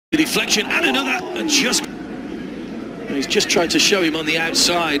Deflection and another, and he's just tried to show him on the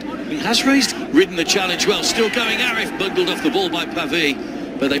outside. He has ridden the challenge well. Still going. Arif bundled off the ball by Pavi,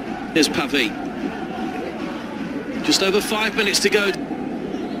 but there's Pavi. Just over 5 minutes to go.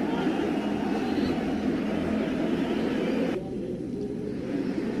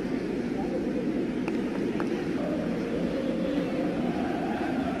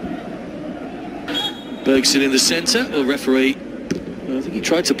 Bergson in the centre, or referee. I think he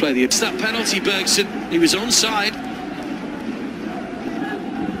tried to play it's that penalty, Bergson. He was onside.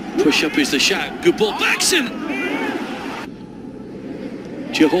 Push up is the shout. Good ball, Bergson!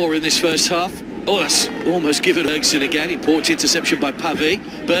 Johor in this first half. Oh, that's almost given Bergson again. Important interception by Pavi.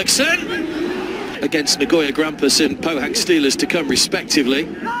 Bergson! Against Nagoya Grampus and Pohang Steelers to come respectively.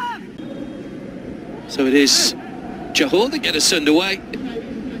 So it is Johor that get us underway.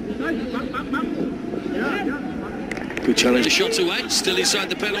 Good challenge. The shots away, still inside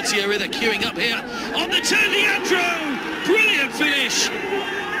the penalty area. They're queuing up here. On the turn, Leandro! Brilliant finish!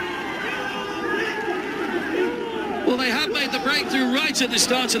 Well, they have made the breakthrough right at the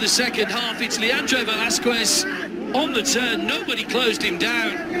start of the second half. It's Leandro Velasquez on the turn. Nobody closed him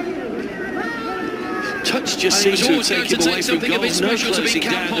down. Touch just seems to have taken him away from goal. No closing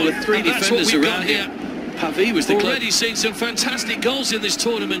down. There were three defenders around here. Pavi was the already seen some fantastic goals in this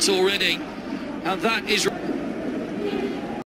tournament already. And that is...